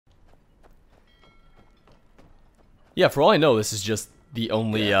Yeah, for all I know, this is just the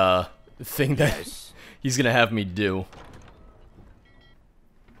only thing that he's gonna have me do.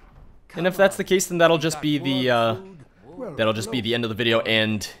 And if that's the case, then that'll just be the end of the video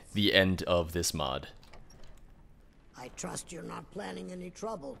and the end of this mod. I trust you're not planning any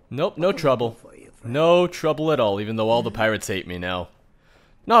trouble. Nope, no trouble. No trouble at all, even though all the pirates hate me now.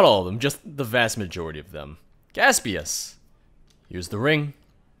 Not all of them, just the vast majority of them. Caspius! Here's the ring.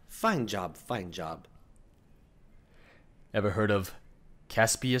 Fine job, fine job. Ever heard of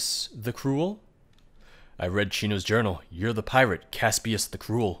Caspius the Cruel? I read Chino's journal. You're the pirate, Caspius the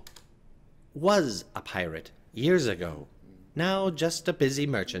Cruel. Was a pirate years ago. Now just a busy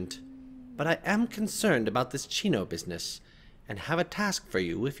merchant. But I am concerned about this Chino business, and have a task for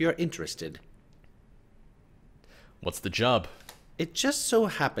you if you're interested. What's the job? It just so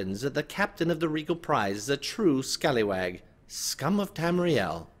happens that the captain of the Regal Prize is a true scallywag, scum of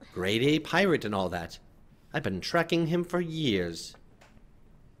Tamriel, grade A pirate and all that. I've been tracking him for years.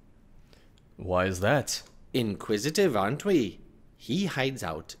 Why is that? Inquisitive, aren't we? He hides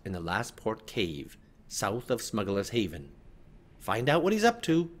out in the Last Port Cave, south of Smuggler's Haven. Find out what he's up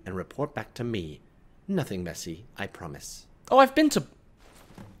to, and report back to me. Nothing messy, I promise. Oh, I've been to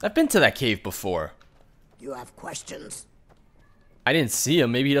that cave before. You have questions? I didn't see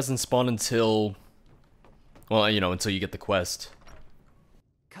him. Maybe he doesn't spawn until... well, you know, until you get the quest.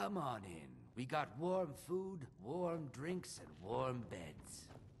 Come on in. We got warm food, warm drinks, and warm beds.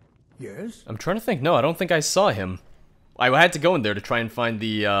 Yes? I'm trying to think. No, I don't think I saw him. I had to go in there to try and find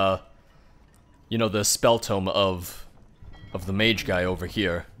the, you know, the spell tome of the mage guy over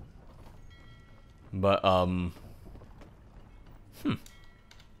here. But,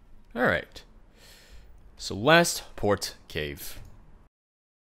 Alright. So, Last Port Cave.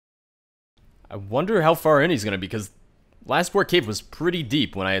 I wonder how far in he's gonna be, because Last Port Cave was pretty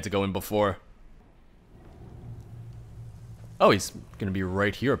deep when I had to go in before. Oh, he's gonna be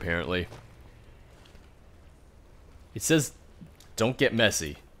right here, apparently. It says, don't get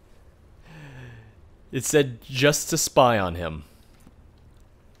messy. It said just to spy on him.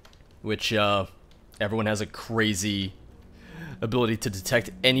 Which, everyone has a crazy ability to detect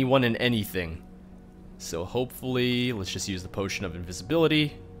anyone and anything. So hopefully, let's just use the potion of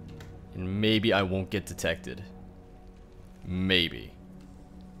invisibility. And maybe I won't get detected. Maybe.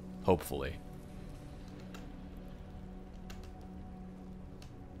 Hopefully.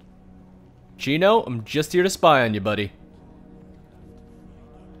 Chino, I'm just here to spy on you, buddy.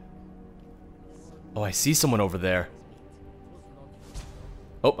 Oh, I see someone over there.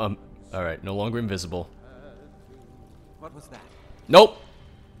 Oh, alright, no longer invisible. What was that? Nope!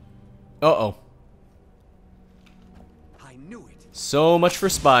 Uh-oh. I knew it. So much for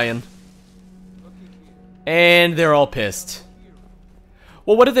spying. And they're all pissed.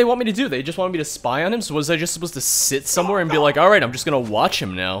 Well, what did they want me to do? They just wanted me to spy on him? So was I just supposed to sit somewhere and be like, alright, I'm just gonna watch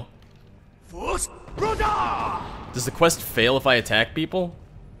him now? Does the quest fail if I attack people?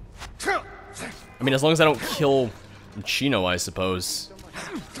 I mean, as long as I don't kill Chino, I suppose.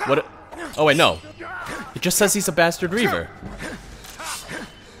 What? Oh, wait, no. It just says he's a bastard reaver.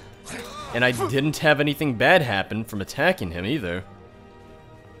 And I didn't have anything bad happen from attacking him, either.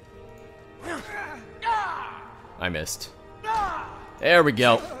 I missed. There we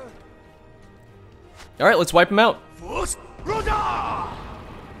go. Alright, let's wipe him out.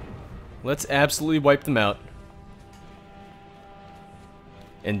 Let's absolutely wipe them out.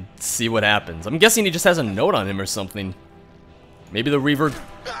 And see what happens. I'm guessing he just has a note on him or something. Maybe the Reaver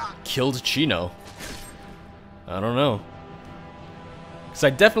killed Chino. I don't know. Because I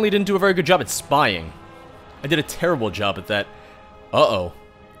definitely didn't do a very good job at spying. I did a terrible job at that. Uh-oh.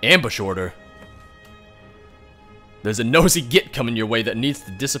 Ambush order. There's a nosy git coming your way that needs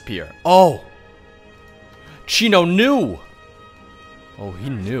to disappear. Oh! Chino knew! Oh, he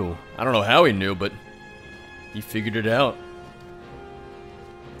knew. I don't know how he knew, but he figured it out.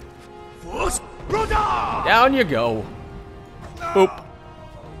 Down you go. Boop.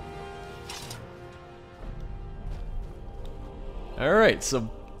 Alright, so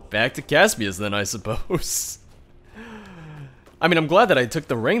back to Caspius then, I suppose. I mean, I'm glad that I took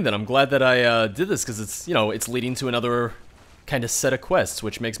the ring then. I'm glad that I did this, because it's, you know, it's leading to another kind of set of quests,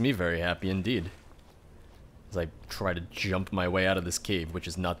 which makes me very happy indeed. As I try to jump my way out of this cave, which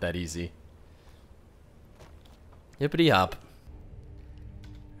is not that easy. Hippity hop.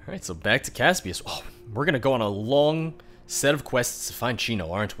 Alright, so back to Caspius. Oh, we're gonna go on a long set of quests to find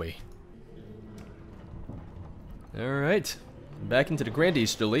Chino, aren't we? Alright. Back into the Grand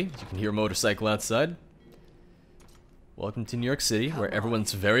Easterly. You can hear a motorcycle outside. Welcome to New York City, where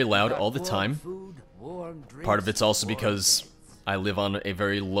everyone's very loud all the time. Part of it's also because I live on a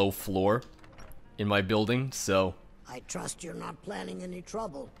very low floor in my building, so I trust you're not planning any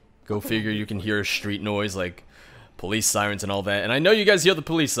trouble. Go figure, you can hear a street noise like police sirens and all that. And I know you guys hear the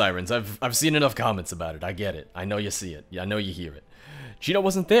police sirens. I've seen enough comments about it. I get it. I know you see it. Yeah, I know you hear it. Chino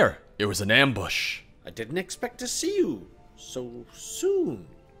wasn't there. It was an ambush. I didn't expect to see you so soon.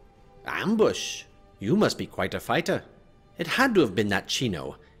 Ambush? You must be quite a fighter. It had to have been that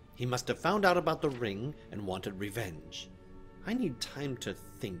Chino. He must have found out about the ring and wanted revenge. I need time to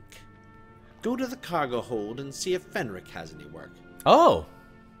think. Go to the cargo hold and see if Fenric has any work. Oh.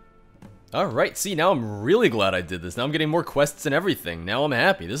 Alright, see, now I'm really glad I did this. Now I'm getting more quests and everything. Now I'm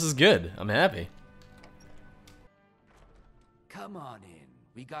happy. This is good. I'm happy. Come on in.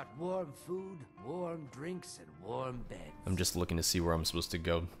 We got warm food, warm drinks, and warm beds. I'm just looking to see where I'm supposed to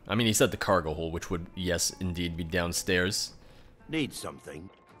go. I mean, he said the cargo hold, which would, yes, indeed be downstairs. Need something?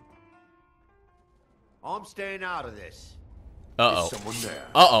 I'm staying out of this. Uh-oh. Is someone there?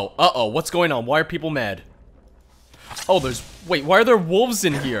 Uh-oh. Uh-oh. What's going on? Why are people mad? Oh, there's... Wait, why are there wolves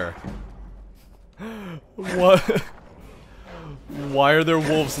in here? What? Why are there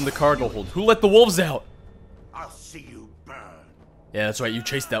wolves in the cargo hold? Who let the wolves out? I'll see you burn. Yeah, that's right. You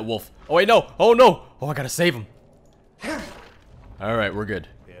chased that wolf. Oh, wait, no. Oh, no. Oh, I gotta save him. Alright, we're good.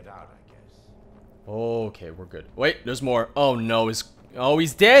 Get out, I guess. Okay, we're good. Wait, there's more. Oh, no. Oh,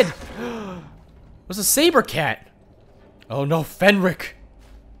 he's dead. It was a saber cat. Oh, no. Fenric.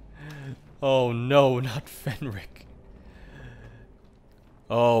 Oh, no. Not Fenric.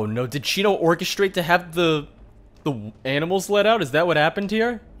 Oh, no. Did Chino orchestrate to have the animals let out? Is that what happened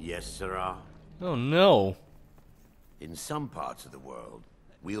here? Yes, sirrah. Oh, no. In some parts of the world,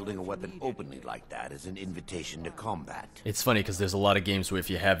 wielding a weapon openly like that is an invitation to combat. It's funny because there's a lot of games where if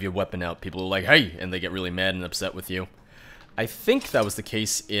you have your weapon out, people are like, hey, and they get really mad and upset with you. I think that was the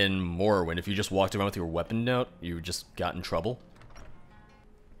case in Morrowind. If you just walked around with your weapon out, you just got in trouble.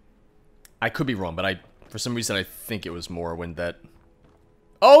 I could be wrong, but for some reason, I think it was Morrowind that...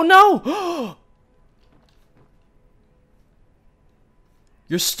 Oh, no!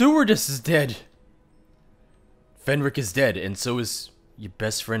 Your stewardess is dead. Fenric is dead, and so is your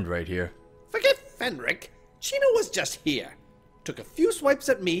best friend right here. Forget Fenric. Chino was just here. Took a few swipes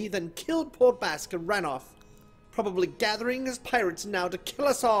at me, then killed poor Bask and ran off. Probably gathering his pirates now to kill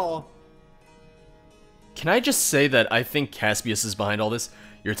us all. Can I just say that I think Caspius is behind all this?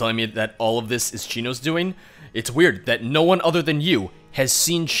 You're telling me that all of this is Chino's doing? It's weird that no one other than you has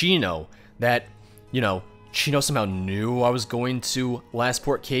seen Chino. That, you know, Chino somehow knew I was going to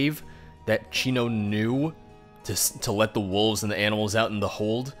Lastport Cave. That Chino knew to let the wolves and the animals out in the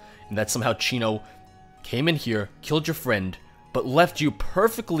hold. And that somehow Chino came in here, killed your friend, but left you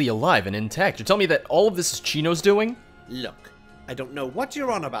perfectly alive and intact. You're telling me that all of this is Chino's doing? Look, I don't know what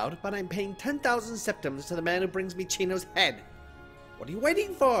you're on about, but I'm paying 10,000 septims to the man who brings me Chino's head. What are you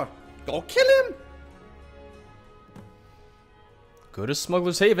waiting for? Go kill him! Go to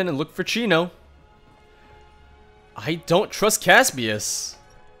Smuggler's Haven and look for Chino. I don't trust Caspius.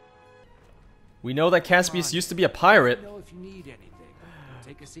 We know that Caspius used to be a pirate. Let me know if you need anything.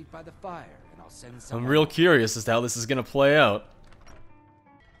 Take a seat by the fire, and I'll send I'm someone. real curious as to how this is gonna play out.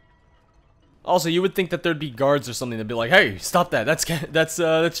 Also, you would think that there'd be guards or something that'd be like, "Hey, stop that!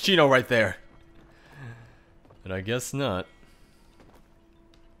 That's Chino right there." But I guess not.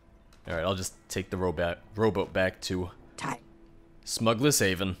 All right, I'll just take the rowboat back to Smuggler's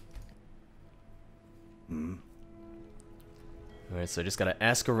Haven. Alright, so I just gotta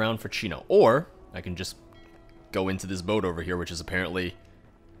ask around for Chino. Or, I can just go into this boat over here, which is apparently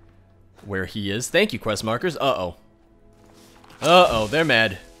where he is. Thank you, quest markers. Uh-oh. Uh-oh, they're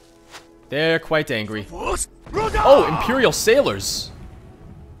mad. They're quite angry. Oh, Imperial sailors!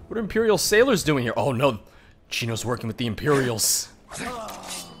 What are Imperial sailors doing here? Oh no, Chino's working with the Imperials.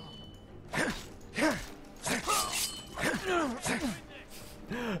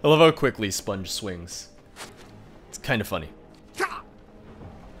 I love how quickly Sponge swings. It's kind of funny.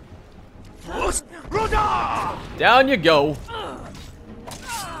 Down you go.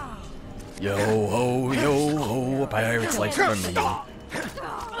 Yo ho, a pirate's life for me.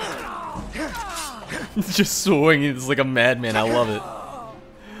 Just swinging, it's like a madman. I love it.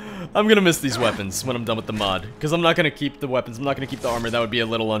 I'm gonna miss these weapons when I'm done with the mod, because I'm not gonna keep the weapons. I'm not gonna keep the armor. That would be a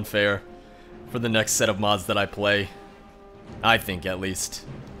little unfair for the next set of mods that I play. I think, at least.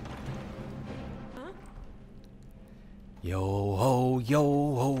 Yo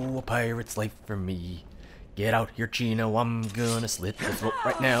ho, a pirate's life for me. Get out here, Chino, I'm gonna slit the throat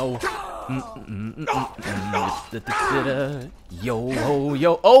right now. Yo ho,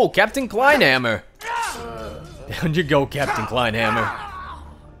 yo. Oh, Captain Kleinhammer. Down you go, Captain Kleinhammer.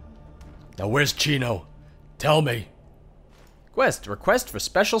 Now where's Chino? Tell me. Request for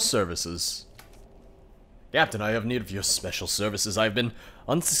special services. Captain, I have need of your special services. I have been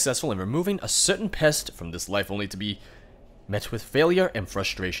unsuccessful in removing a certain pest from this life, only to be met with failure and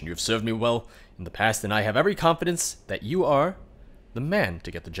frustration. You have served me well in the past, and I have every confidence that you are the man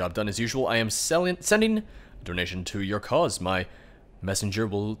to get the job done. As usual, I am sending a donation to your cause. My messenger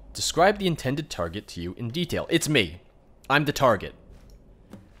will describe the intended target to you in detail. It's me. I'm the target.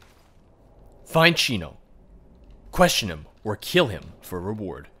 Find Chino. Question him, or kill him for a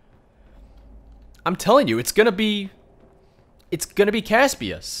reward. I'm telling you, it's gonna be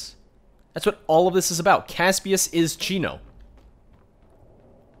Caspius. That's what all of this is about. Caspius is Chino.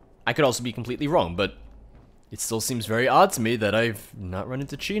 I could also be completely wrong, but it still seems very odd to me that I've not run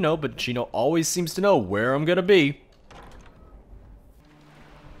into Chino, but Chino always seems to know where I'm gonna be.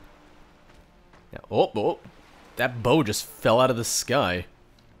 Now, oh, that bow just fell out of the sky.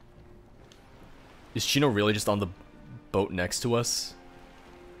 Is Chino really just on the boat next to us?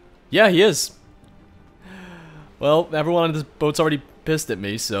 Yeah, he is. Well, everyone on this boat's already pissed at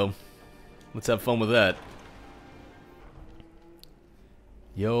me, so let's have fun with that.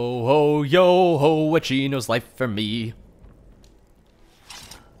 Yo ho, a Chino's life for me.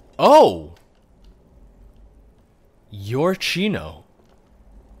 Oh! You're Chino.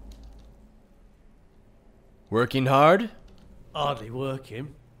 Working hard? Hardly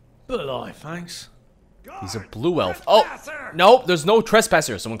working, but alive, thanks. He's a blue elf. Oh! No, there's no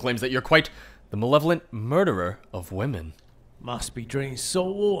trespasser. Someone claims that you're quite the malevolent murderer of women. Must be drinking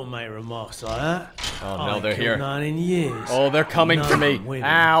salt water, mate, remarks like that. Oh no, they're here. None in years. Oh, they're coming for me. Women.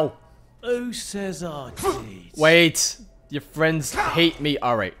 Ow! Who says I did? Wait, your friends hate me.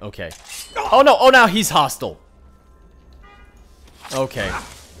 All right, okay. Oh no! Oh, now he's hostile. Okay.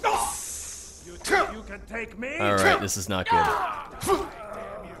 You think you can take me? All right, this is not good.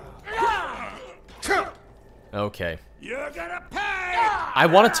 Okay. You're gonna pay! I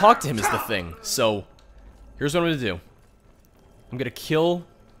want to talk to him is the thing. So, here's what I'm gonna do. I'm gonna kill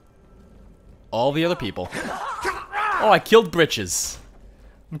all the other people. Oh, I killed Britches.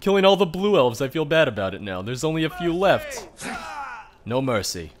 I'm killing all the blue elves. I feel bad about it now. There's only a few left. No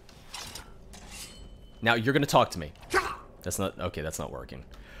mercy. Now you're gonna talk to me. That's not okay. That's not working.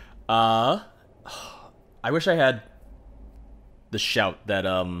 I wish I had the shout that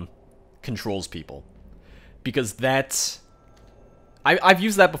controls people, because that's I've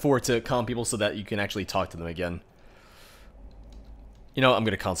used that before to calm people so that you can actually talk to them again. You know, I'm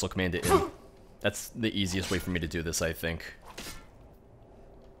gonna console command it in. That's the easiest way for me to do this, I think.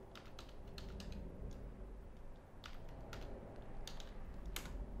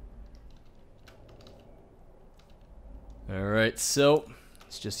 Alright, so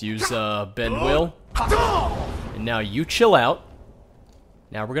let's just use Ben Will. And now you chill out.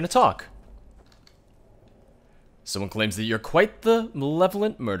 Now we're gonna talk. Someone claims that you're quite the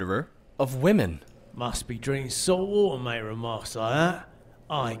malevolent murderer of women. Must be drinking salt water, mate, remarks like that.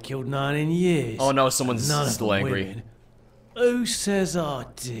 I ain't killed none in years. Oh no, someone's None of still them angry. women. Who says I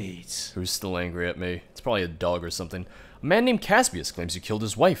did? Who's still angry at me? It's probably a dog or something. A man named Caspius claims you killed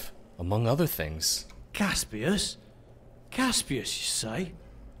his wife, among other things. Caspius? Caspius, you say?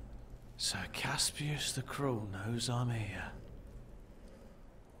 So Caspius the Cruel knows I'm here.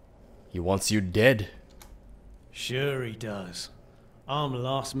 He wants you dead. Sure he does. I'm the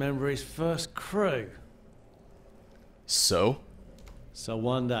last member of his first crew. So? So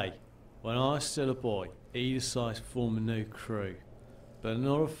one day, when I was still a boy, he decided to form a new crew. But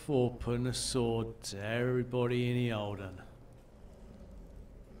not afore putting a sword to everybody in the old un.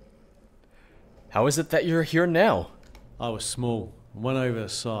 How is it that you're here now? I was small, and went over the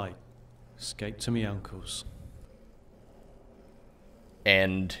side. Escaped to me uncle's.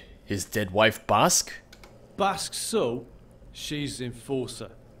 And his dead wife, Bosk? Bask Soul, she's the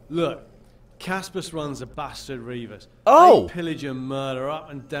enforcer. Look, Caspius runs the bastard reavers. Oh! They pillage and murder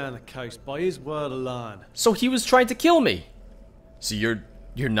up and down the coast by his word alone. So he was trying to kill me. So you're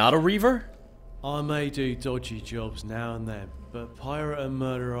not a reaver? I may do dodgy jobs now and then, but pirate and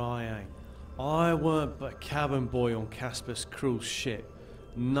murderer I ain't. I weren't but a cabin boy on Caspius' cruel ship.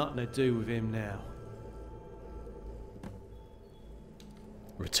 Nothing to do with him now.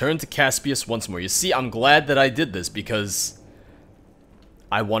 Return to Caspius once more. You see, I'm glad that I did this because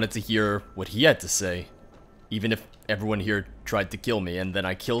I wanted to hear what he had to say. Even if everyone here tried to kill me, and then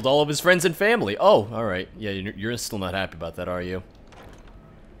I killed all of his friends and family. Oh, alright. Yeah, you're still not happy about that, are you?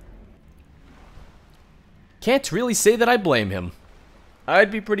 Can't really say that I blame him.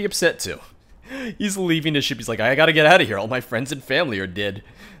 I'd be pretty upset too. He's leaving the ship. He's like, I gotta get out of here. All my friends and family are dead.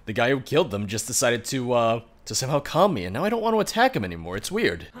 The guy who killed them just decided to somehow calm me, and now I don't want to attack him anymore. It's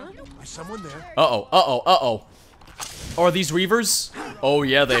weird. Is someone there? Uh-oh, uh-oh, uh-oh. Oh, are these Reavers? Oh,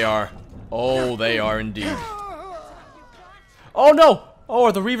 yeah, they are. Oh, they are indeed. Oh no! Oh,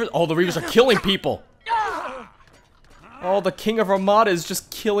 are the Reavers? Oh, the Reavers are killing people. Oh, the King of Armada is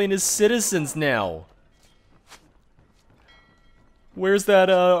just killing his citizens now. Where's that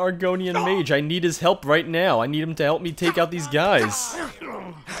Argonian mage? I need his help right now. I need him to help me take out these guys.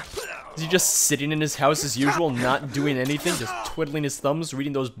 Is he just sitting in his house as usual, not doing anything, just twiddling his thumbs,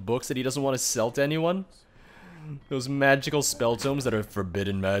 reading those books that he doesn't want to sell to anyone? Those magical spell tomes that are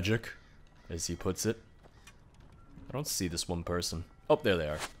forbidden magic, as he puts it. I don't see this one person. Oh, there they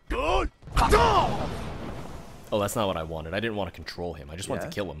are. Oh, that's not what I wanted. I didn't want to control him. I just wanted to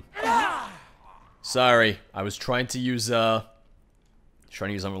kill him. Sorry, I was trying to use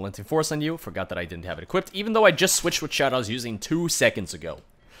Unrelenting Force on you. Forgot that I didn't have it equipped, even though I just switched which shot I was using 2 seconds ago.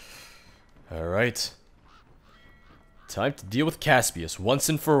 Alright. Time to deal with Caspius once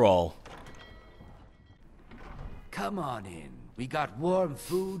and for all. Come on in. We got warm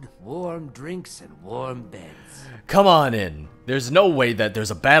food, warm drinks, and warm beds. Come on in. There's no way that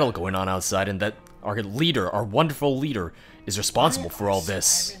there's a battle going on outside and that our leader, our wonderful leader, is responsible for all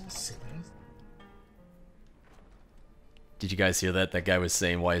this. Did you guys hear that? That guy was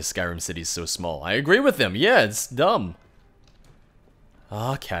saying, why is Skyrim City so small? I agree with him. Yeah, it's dumb.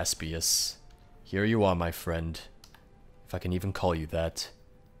 Ah, Caspius. Here you are, my friend. If I can even call you that.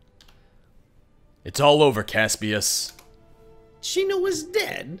 It's all over, Caspius. Chino is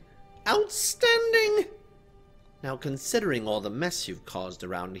dead? Outstanding! Now, considering all the mess you've caused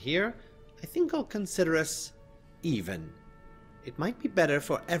around here, I think I'll consider us even. It might be better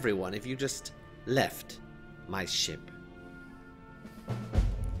for everyone if you just left my ship.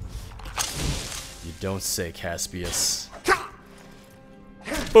 You don't say, Caspius.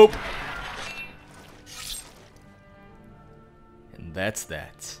 Boop. And that's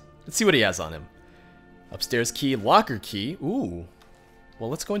that. Let's see what he has on him. Upstairs key, locker key. Ooh. Well,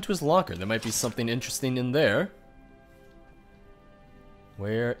 let's go into his locker. There might be something interesting in there.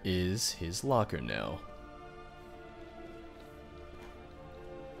 Where is his locker now?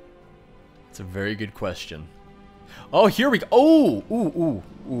 It's a very good question. Oh, here we go. Oh,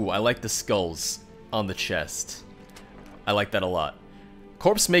 ooh. I like the skulls on the chest. I like that a lot.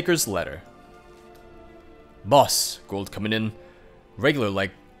 Corpse Maker's letter. Boss, gold coming in regular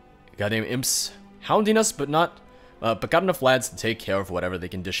like goddamn imps hounding us, but got enough lads to take care of whatever they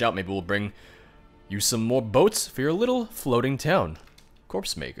can dish out. Maybe we'll bring you some more boats for your little floating town.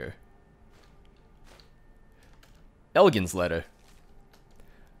 Corpse Maker. Elgin's letter.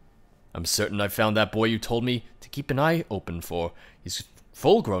 I'm certain I found that boy you told me to keep an eye open for. He's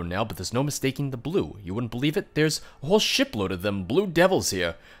full grown now, but there's no mistaking the blue. You wouldn't believe it? There's a whole shipload of them blue devils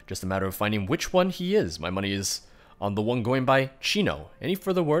here. Just a matter of finding which one he is. My money is on the one going by Chino. Any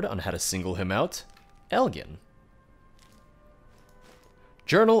further word on how to single him out? Elgin.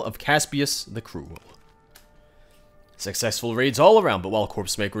 Journal of Caspius the Cruel. Successful raids all around, but while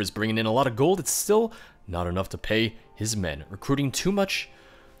Corpse Maker is bringing in a lot of gold, it's still not enough to pay his men. Recruiting too much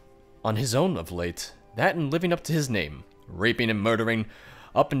on his own of late. That and living up to his name. Raping and murdering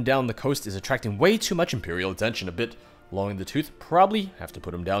up and down the coast is attracting way too much Imperial attention. A bit long in the tooth. Probably have to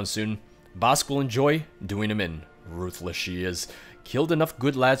put him down soon. Bosk will enjoy doing him in. Ruthless she is. Killed enough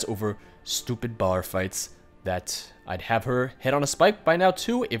good lads over stupid bar fights that I'd have her head on a spike by now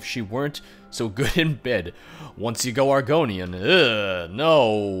too if she weren't so good in bed. Once you go Argonian. Ugh,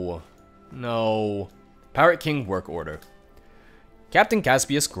 no. No. Pirate King work order. Captain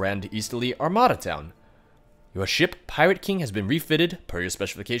Caspius, Grand Easterly Armada Town. Your ship, Pirate King, has been refitted per your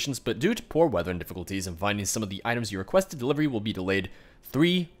specifications, but due to poor weather and difficulties in finding some of the items you requested, delivery will be delayed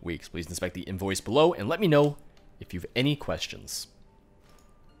 3 weeks. Please inspect the invoice below and let me know if you have any questions.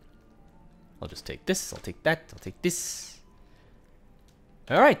 I'll just take this, I'll take that, I'll take this.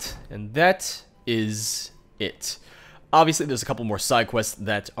 Alright, and that is it. Obviously, there's a couple more side quests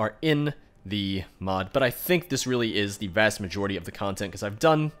that are in the mod, but I think this really is the vast majority of the content, because I've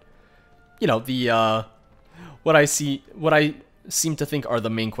done, you know, the, what I seem to think are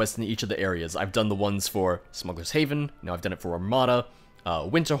the main quests in each of the areas. I've done the ones for Smuggler's Haven, now I've done it for Armada,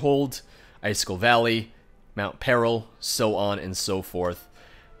 Winterhold, Icicle Valley, Mount Peril, so on and so forth.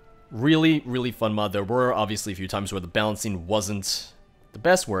 Really, really fun mod. There were obviously a few times where the balancing wasn't the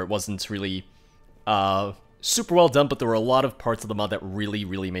best, where it wasn't really super well done, but there were a lot of parts of the mod that really,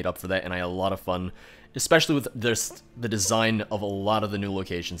 really made up for that, and I had a lot of fun, especially with the design of a lot of the new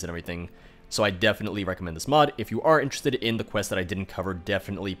locations and everything. So I definitely recommend this mod. If you are interested in the quest that I didn't cover,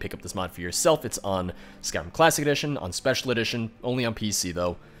 definitely pick up this mod for yourself. It's on Skyrim Classic Edition, on Special Edition, only on PC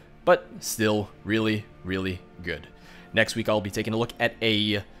though, but still really, really good. Next week I'll be taking a look at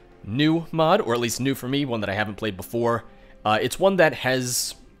a new mod, or at least new for me, one that I haven't played before. It's one that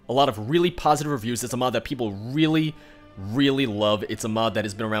has a lot of really positive reviews. It's a mod that people really love. It's a mod that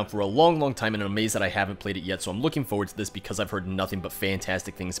has been around for a long time, and I'm amazed that I haven't played it yet, so I'm looking forward to this because I've heard nothing but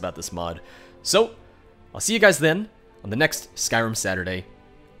fantastic things about this mod. So, I'll see you guys then on the next Skyrim Saturday.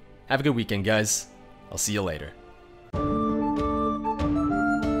 Have a good weekend, guys. I'll see you later.